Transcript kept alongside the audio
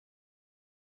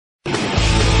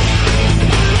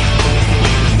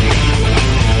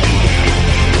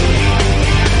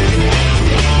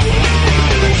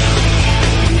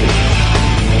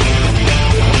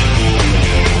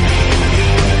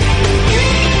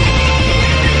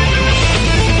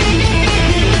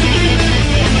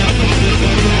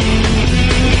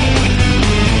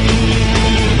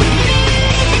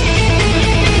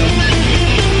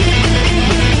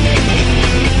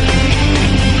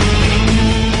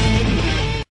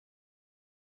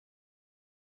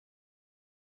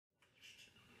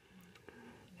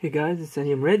Hey guys, it's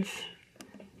Reg,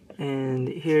 and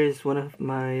here's one of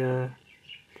my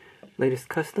latest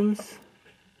customs.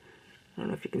 I don't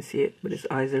know if you can see it, but his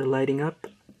eyes are lighting up.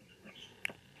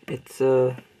 It's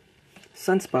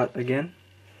Sunspot again.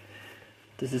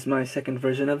 This is my second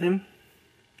version of him.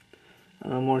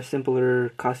 More simpler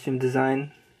costume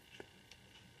design.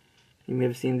 You may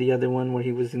have seen the other one where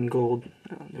he was in gold.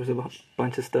 There was a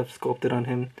bunch of stuff sculpted on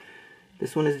him.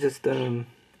 This one is just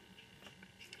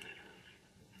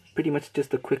pretty much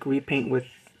just a quick repaint with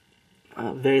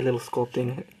very little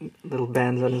sculpting, little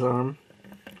bands on his arm.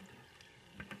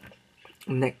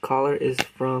 Neck collar is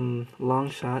from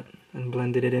Longshot and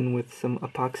blended it in with some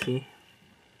epoxy.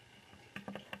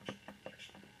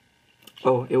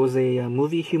 Oh, it was a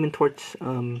movie Human Torch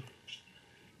action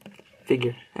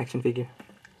figure.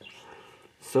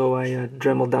 So I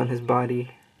dremeled down his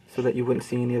body so that you wouldn't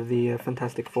see any of the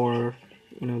Fantastic Four,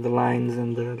 the lines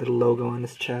and the little logo on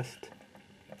his chest.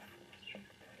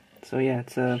 So yeah,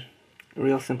 it's a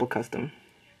real simple custom.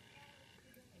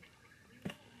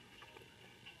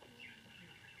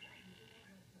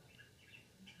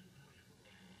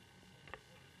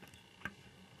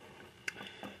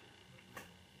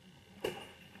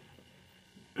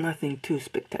 Nothing too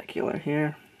spectacular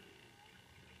here.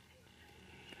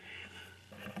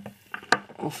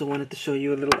 Also wanted to show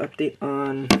you a little update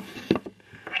on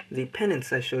the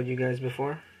Penance I showed you guys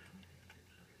before.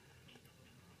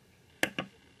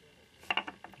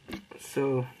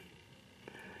 So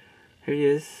here he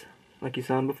is, like you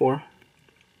saw him before.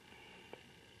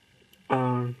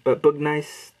 But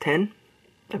Boognice 10,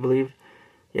 I believe.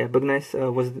 Yeah, Boognice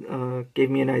gave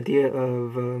me an idea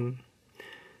of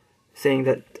saying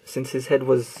that since his head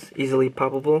was easily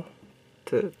poppable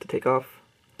to take off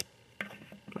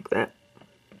like that,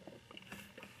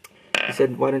 he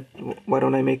said, why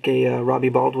don't I make a Robbie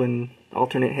Baldwin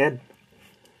alternate head?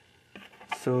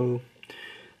 So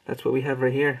that's what we have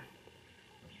right here.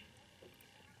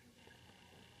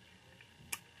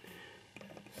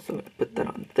 So put that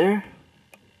on there,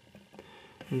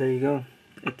 and there you go.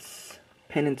 It's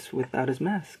Penance without his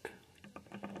mask.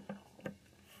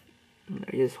 And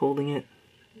there he is holding it.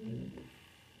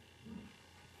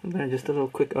 And then just a little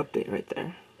quick update right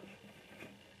there.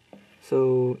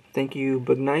 So thank you,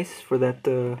 Boognice, for that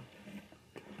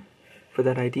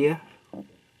idea.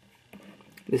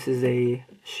 This is a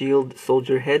shield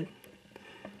soldier head.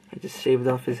 I just shaved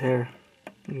off his hair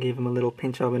and gave him a little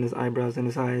pinch job in his eyebrows and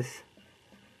his eyes.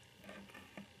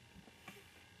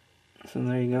 So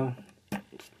there you go.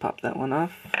 Just pop that one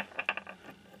off.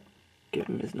 Give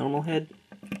him his normal head.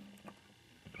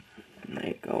 And there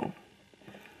you go.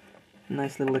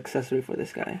 Nice little accessory for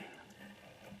this guy.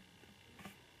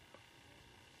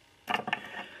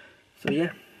 So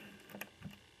yeah.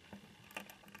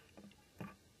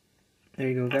 There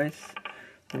you go, guys.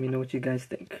 Let me know what you guys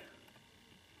think.